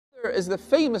Here is the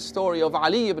famous story of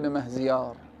Ali ibn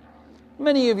Mahziyar.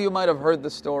 Many of you might have heard the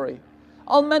story.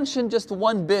 I'll mention just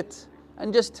one bit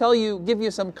and just give you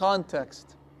some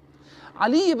context.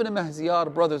 Ali ibn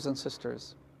Mahziyar, brothers and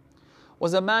sisters,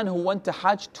 was a man who went to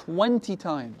Hajj 20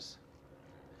 times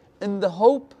in the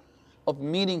hope of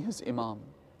meeting his Imam.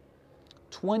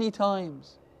 20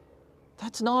 times.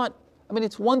 That's not,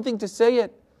 it's one thing to say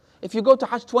it. If you go to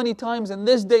Hajj 20 times in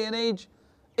this day and age,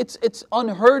 it's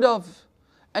unheard of.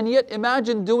 And yet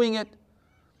imagine doing it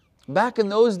back in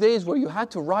those days where you had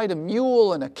to ride a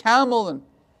mule and a camel, and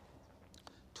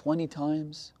 20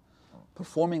 times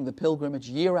performing the pilgrimage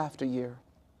year after year.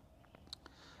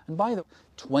 And by the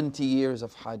 20 years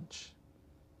of Hajj,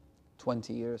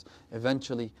 20 years,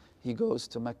 eventually he goes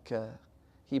to Mecca,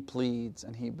 he pleads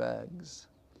and he begs.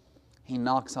 He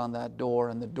knocks on that door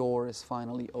and the door is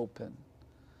finally open.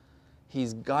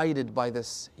 He's guided by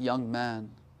this young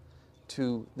man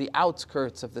to the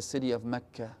outskirts of the city of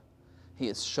Mecca. He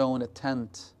is shown a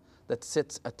tent that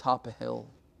sits atop a hill.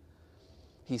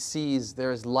 He sees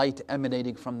there is light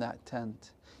emanating from that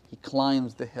tent. He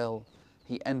climbs the hill.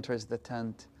 He enters the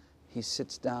tent. He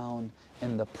sits down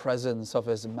in the presence of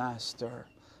his master.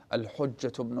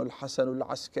 Al-Hujjat ibn al-Hasan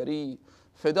al-Askari,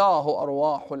 fidahu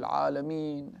arwah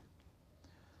al-alameen.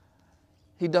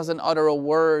 He doesn't utter a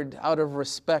word out of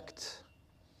respect,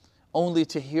 only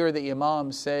to hear the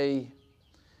Imam say,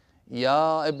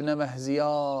 Ya ibn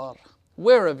Mahziyar,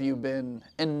 where have you been?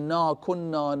 Inna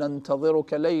kunna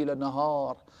nantadhiruka layla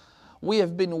nahar. We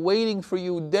have been waiting for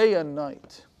you day and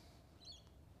night.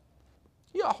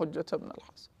 Ya Hujjat ibn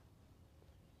al-Hasan,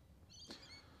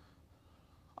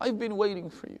 I've been waiting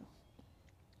for you.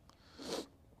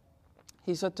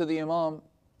 He said to the Imam,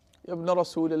 Ya ibn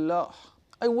Rasulullah,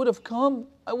 I would have come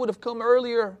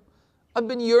earlier. I've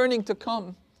been yearning to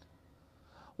come.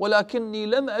 وَلَكِنِّي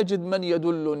لَمْ أَجِدْ مَنْ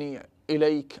يَدُلُّنِي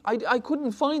إِلَيْكَ. I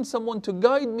couldn't find someone to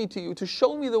guide me to you, to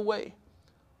show me the way.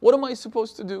 What am I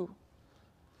supposed to do?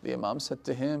 The Imam said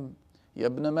to him, Ya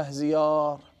ibn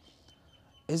Mahziyar,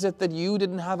 is it that you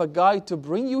didn't have a guide to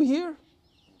bring you here?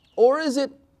 Or is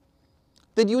it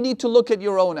that you need to look at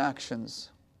your own actions?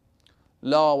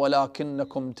 لا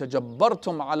ولكنكم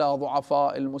تجبرتم على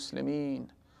ضعفاء المسلمين.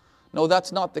 No,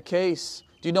 that's not the case.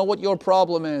 Do you know what your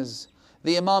problem is?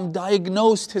 The Imam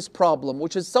diagnosed his problem,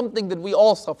 which is something that we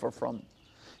all suffer from.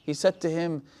 He said to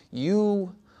him,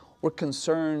 you were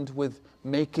concerned with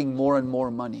making more and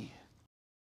more money.